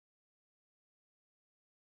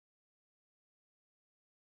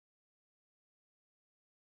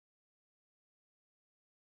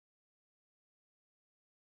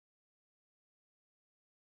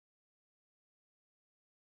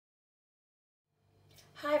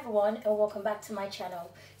Hi everyone and welcome back to my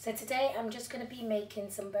channel. So today I'm just going to be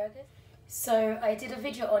making some burgers. So I did a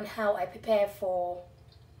video on how I prepare for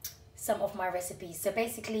some of my recipes. So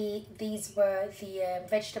basically these were the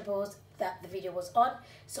vegetables that the video was on.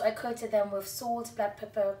 So I coated them with salt, black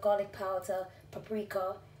pepper, garlic powder,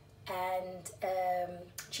 paprika and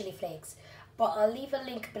chili flakes. But I'll leave a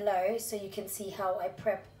link below so you can see how I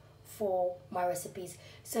prep for my recipes.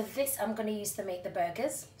 So this I'm going to use to make the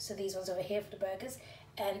burgers. So these ones over here for the burgers.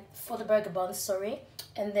 And for the burger buns, sorry.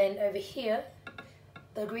 And then over here,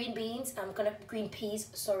 the green peas,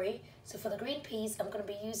 sorry. So for the green peas, I'm going to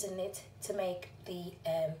be using it to make the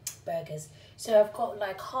burgers. So I've got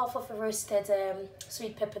like half of a roasted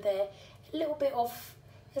sweet pepper there, a little bit of,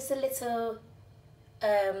 just a little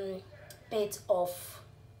bit of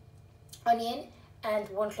onion, and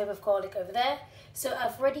 1 clove of garlic over there. So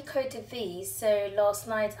I've already coated these. So last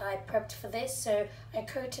night I prepped for this. So I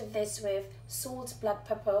coated this with salt, black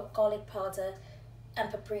pepper, garlic powder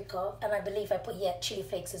and paprika, and I believe I put chili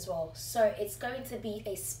flakes as well. So it's going to be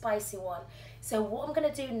a spicy one. So what I'm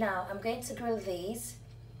going to do now, I'm going to grill these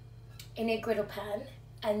in a griddle pan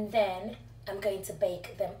and then I'm going to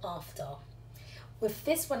bake them after. With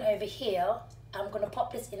this one over here, I'm going to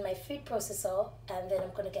pop this in my food processor and then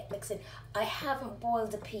I'm going to get mixing. I haven't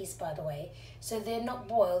boiled the peas, by the way. So they're not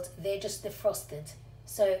boiled, they're just defrosted.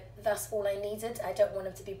 So that's all I needed. I don't want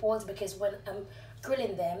them to be boiled because when I'm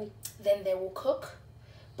grilling them, then they will cook.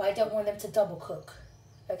 But I don't want them to double cook.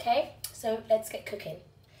 Okay, so let's get cooking.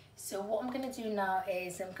 So what I'm going to do now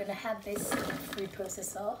is I'm going to have this food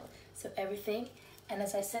processor, so everything. And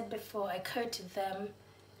as I said before, I coated them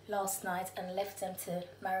last night and left them to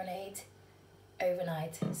marinate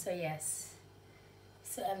overnight. So yes,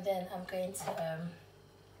 so and then I'm going to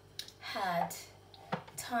add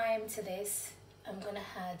thyme to this. I'm gonna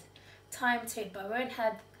add thyme to it, but I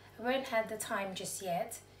won't add the thyme just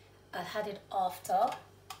yet. I'll add it after.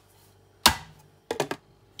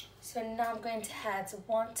 So now I'm going to add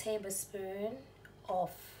 1 tablespoon of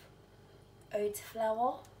oat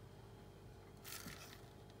flour.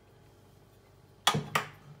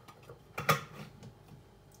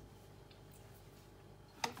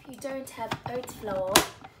 You don't have oat flour,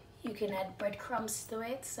 you can add breadcrumbs to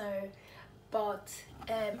it. So, but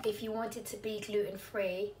if you want it to be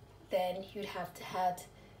gluten-free, then you'd have to add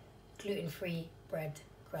gluten-free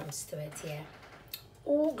breadcrumbs to it, yeah,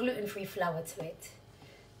 or gluten-free flour to it.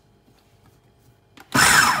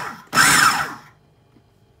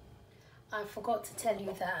 I forgot to tell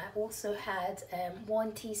you that I also had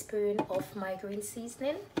 1 teaspoon of my green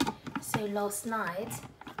seasoning. So last night,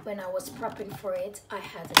 when I was prepping for it, I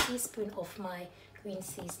had a teaspoon of my green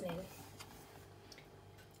seasoning.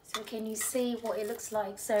 So can you see what it looks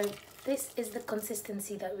like? So this is the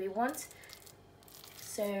consistency that we want.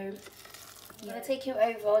 So I'm going to take you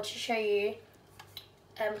over to show you.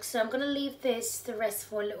 So I'm going to leave this to rest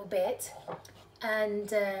for a little bit.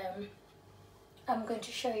 And I'm going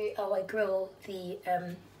to show you how I grill the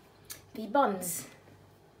buns.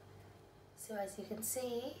 So as you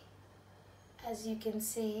can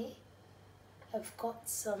see, I've got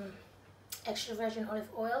some extra virgin olive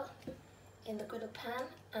oil in the griddle pan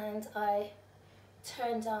and I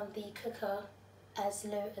turn down the cooker as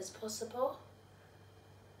low as possible.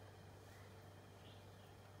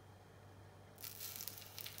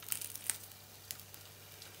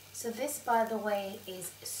 So this, by the way,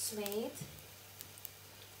 is swede,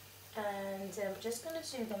 and I'm just going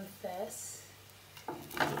to do them first.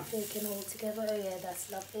 Bake them all together. Oh yeah,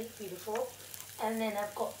 that's lovely, beautiful. And then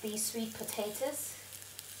I've got these sweet potatoes.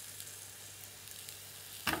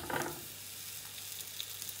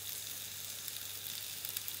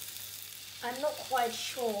 I'm not quite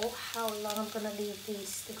sure how long I'm going to leave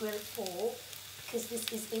these to grill for because this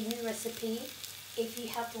is a new recipe. If you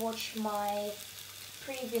have watched my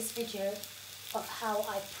previous video of how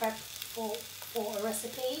I prep for a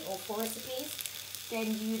recipe or for recipes,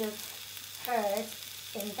 then you'd have heard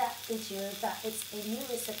in that video that it's a new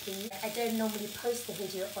recipe. I don't normally post the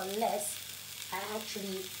video unless I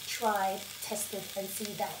actually tried, tested and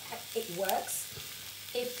see that it works.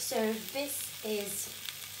 If so, this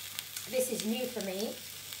is new for me,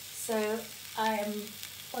 so I'm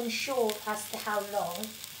unsure as to how long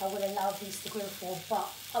I will allow these to grill for, but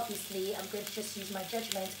obviously I'm going to just use my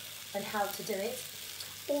judgment on how to do it.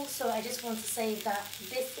 Also, I just want to say that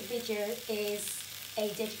this video is a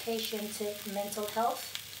dedication to mental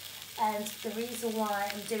health, and the reason why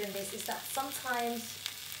I'm doing this is that sometimes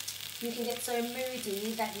you can get so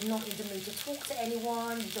moody that you're not in the mood to talk to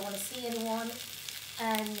anyone, you don't want to see anyone,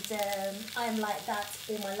 and I'm like that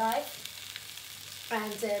all my life.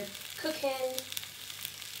 And cooking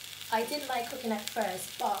I didn't like cooking at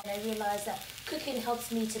first, but I realized that cooking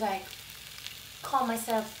helps me to like calm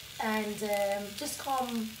myself and just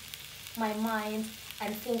calm my mind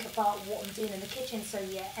and think about what I'm doing in the kitchen. So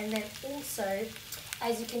yeah, and then also,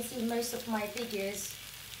 as you can see, most of my videos,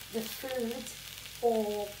 the food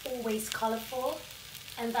are always colorful,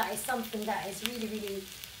 and that is something that is really,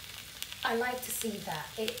 I like to see that.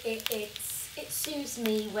 It soothes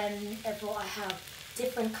me whenever I have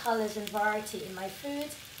different colors and variety in my food.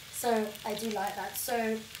 So I do like that.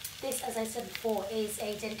 So this, as I said before, is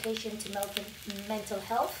a dedication to mental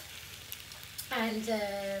health. And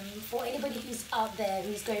for anybody who's out there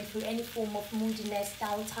who's going through any form of moodiness,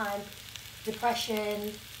 downtime,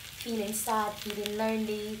 depression, feeling sad, feeling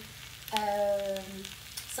lonely,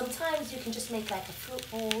 sometimes you can just make like a fruit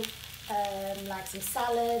bowl, like some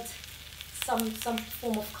salad, some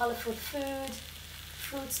form of colourful food,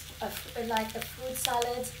 like a fruit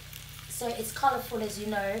salad. So it's colourful, as you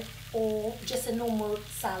know, or just a normal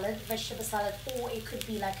salad, vegetable salad, or it could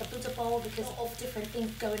be like a Buddha bowl because of different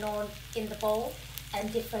things going on in the bowl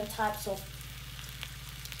and different types of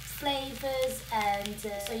flavors, and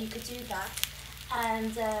so you could do that.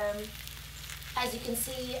 And as you can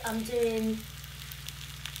see, I'm doing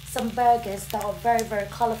some burgers that are very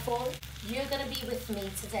colourful. You're going to be with me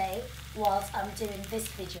today whilst I'm doing this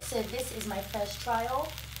video. So this is my first trial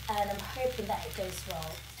and I'm hoping that it goes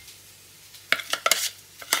well.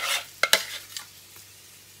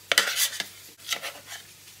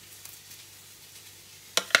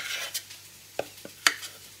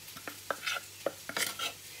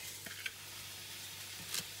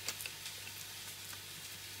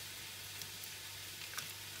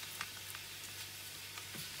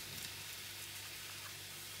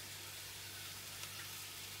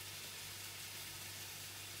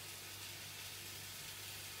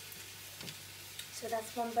 So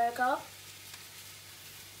that's one burger.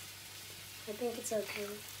 I think it's okay.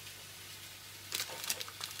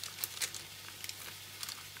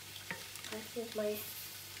 I think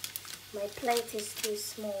my plate is too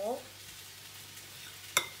small.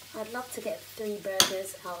 I'd love to get 3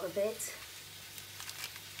 burgers out of it,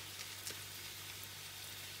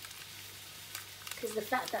 because the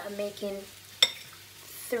fact that I'm making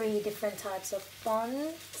 3 different types of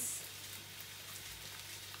buns.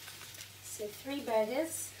 So 3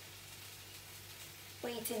 burgers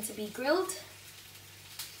waiting to be grilled.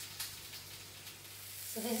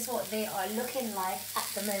 So this is what they are looking like at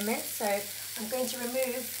the moment. So I'm going to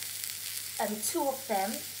remove 2 of them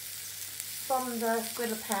from the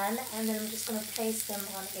griddle pan, and then I'm just going to place them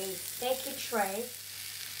on a baking tray.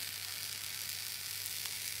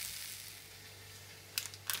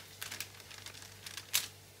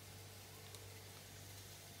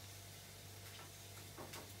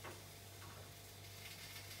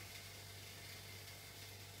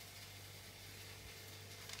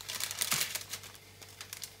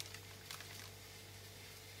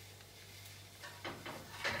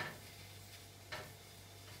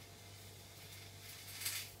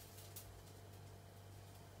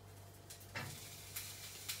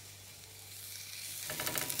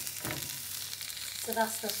 So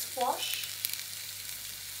that's the squash.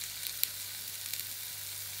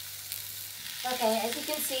 Okay, as you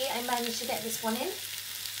can see, I managed to get this one in,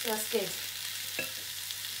 so that's good.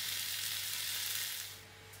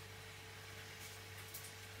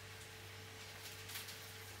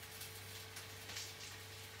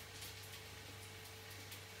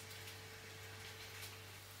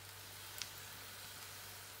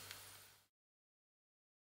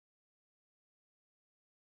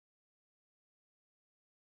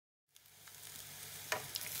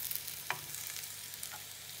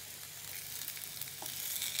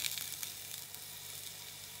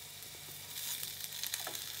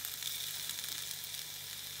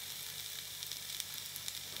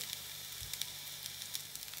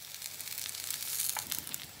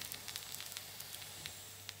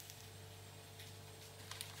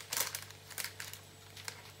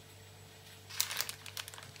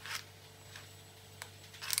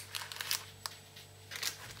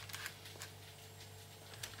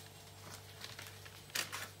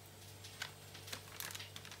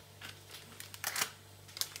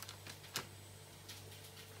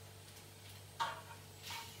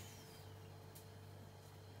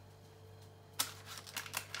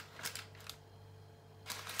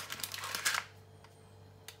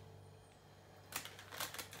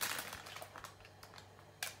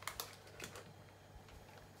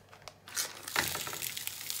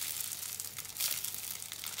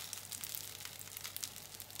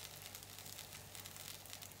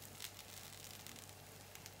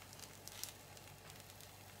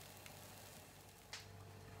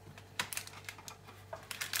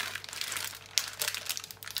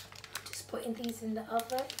 putting these in the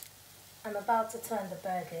oven. I'm about to turn the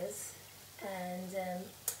burgers, and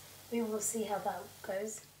we will see how that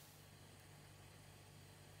goes.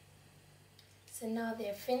 So now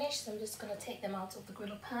they're finished, so I'm just going to take them out of the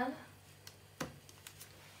griddle pan.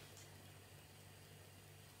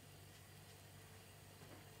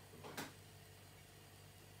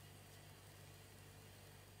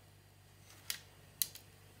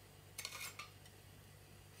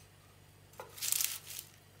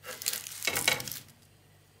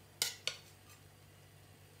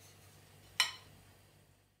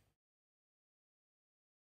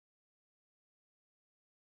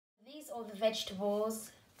 These are the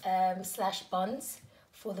vegetables slash buns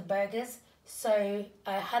for the burgers. So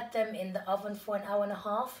I had them in the oven for an hour and a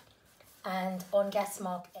half and on gas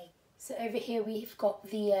mark 8. So over here we've got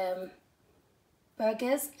the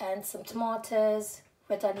burgers and some tomatoes,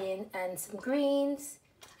 red onion and some greens.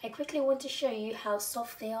 I quickly want to show you how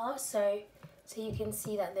soft they are so you can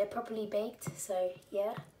see that they're properly baked. So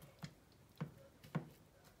yeah,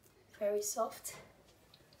 very soft.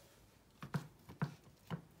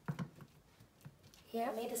 Yeah,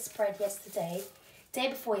 I made a spread day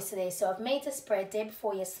before yesterday. So I've made a spread day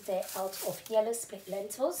before yesterday out of yellow split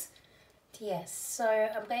lentils. Yes, so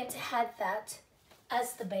I'm going to add that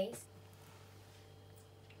as the base.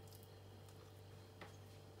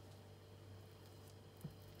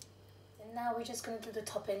 And now we're just going to do the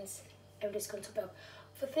toppings. I'm just going to top it up.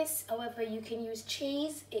 For this, however, you can use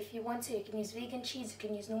cheese if you want to. You can use vegan cheese, you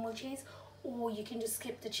can use normal cheese, or you can just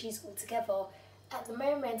skip the cheese altogether. At the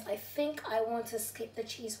moment, I think I want to skip the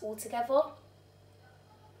cheese altogether.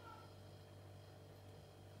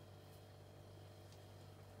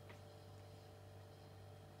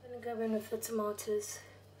 I'm going to go in with the tomatoes.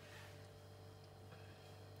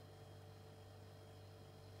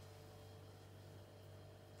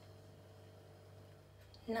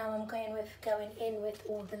 Now I'm going in with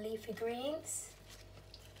all the leafy greens.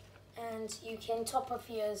 And you can top off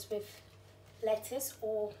yours with lettuce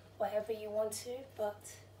or whatever you want to, but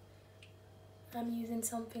I'm using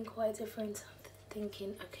something quite different. I'm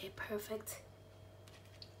thinking, okay, perfect.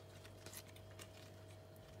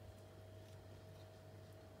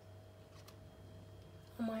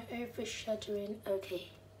 Am I overshadowing? Okay.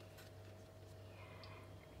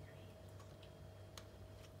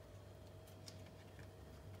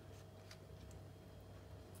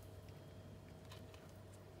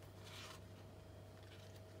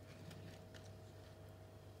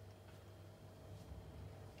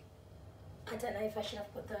 I don't know if I should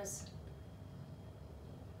have put those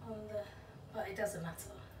on the, but it doesn't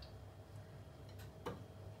matter.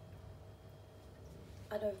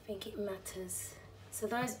 I don't think it matters. So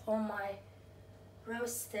those are my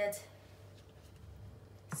roasted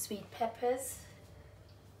sweet peppers.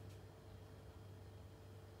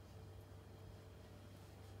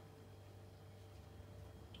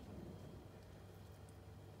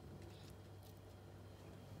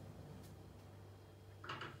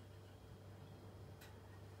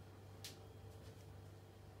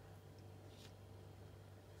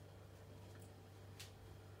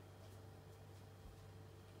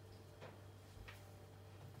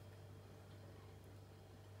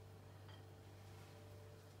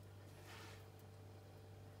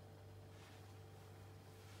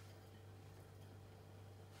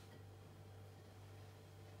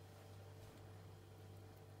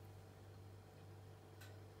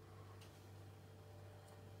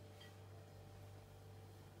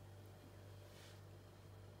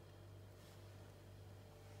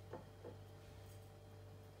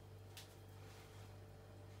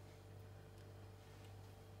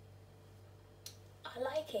 I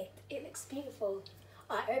like it. It looks beautiful.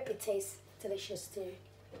 I hope it tastes delicious too.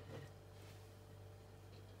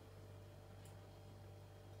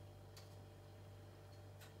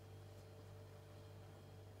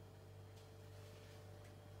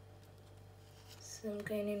 So I'm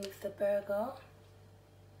going in with the burger.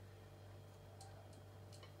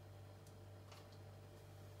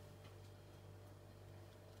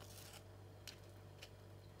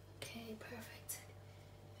 Okay, perfect.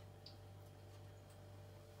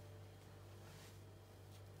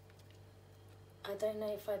 I don't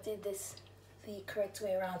know if I did this the correct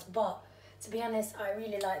way around, but to be honest, I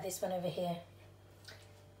really like this one over here.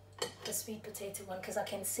 The sweet potato one, because I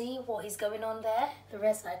can see what is going on there. The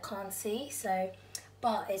rest I can't see, so,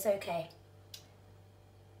 but it's okay.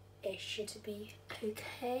 It should be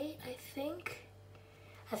okay, I think.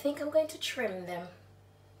 I think I'm going to trim them.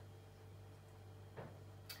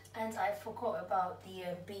 And I forgot about the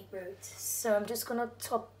beetroot, so I'm just gonna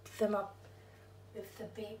top them up with the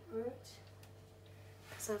beetroot,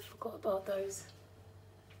 because I forgot about those.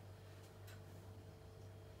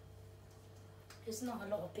 There's not a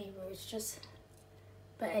lot of beetroot, it's just,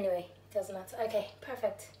 but anyway, it doesn't matter. Okay,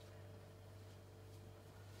 perfect.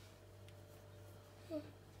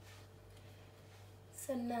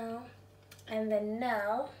 So now, and then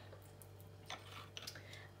now,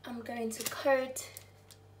 I'm going to coat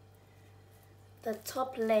the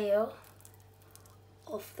top layer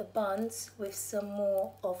of the buns with some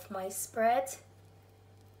more of my spread.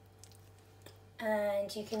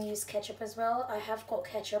 And you can use ketchup as well. I have got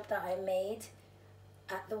ketchup that I made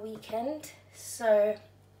at the weekend, so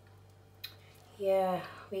yeah,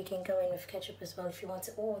 we can go in with ketchup as well if you want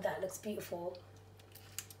to. Oh, that looks beautiful.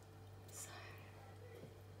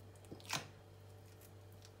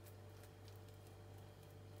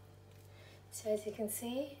 So as you can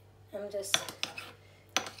see, I'm just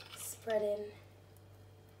spreading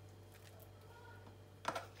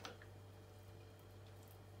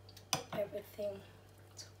everything.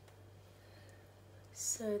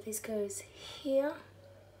 So this goes here.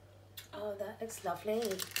 Oh, that looks lovely.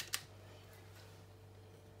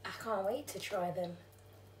 I can't wait to try them.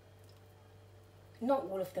 Not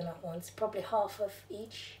all of them at once, probably half of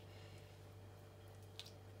each.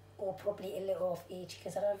 Or probably a little of each,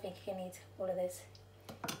 because I don't think you can eat all of this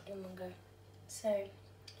in one go. So,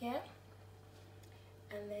 yeah.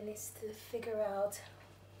 And then it's to figure out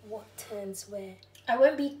what turns where. I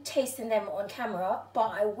won't be tasting them on camera, but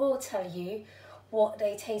I will tell you what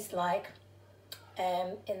they taste like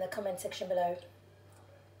in the comment section below.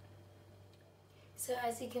 So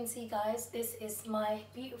as you can see, guys, this is my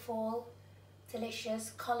beautiful,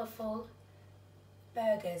 delicious, colourful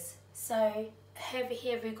burgers. So over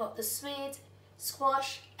here we've got the swede,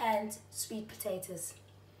 squash and sweet potatoes.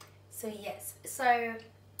 So yes, so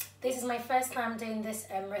this is my first time doing this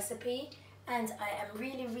recipe, and I am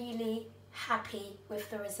really happy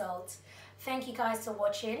with the result. Thank you guys for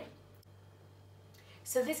watching.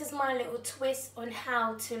 So this is my little twist on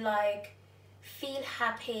how to like feel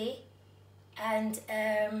happy and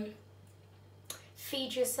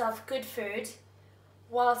feed yourself good food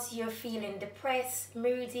whilst you're feeling depressed,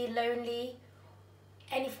 moody, lonely,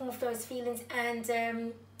 any form of those feelings.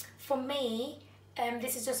 And for me,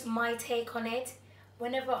 this is just my take on it.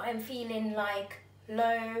 Whenever I'm feeling like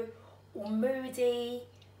low or moody,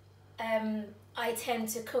 I tend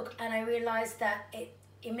to cook, and I realize that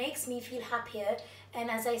it makes me feel happier. And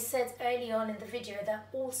as I said early on in the video, that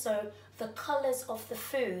also the colors of the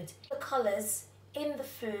food, the colors in the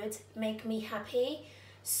food make me happy.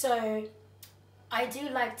 So I do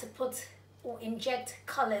like to put or inject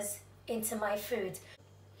colors into my food.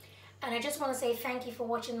 And I just want to say thank you for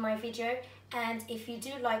watching my video, and if you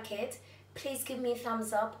do like it, please give me a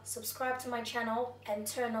thumbs up, subscribe to my channel and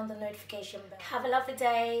turn on the notification bell. Have a lovely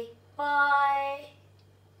day. Bye.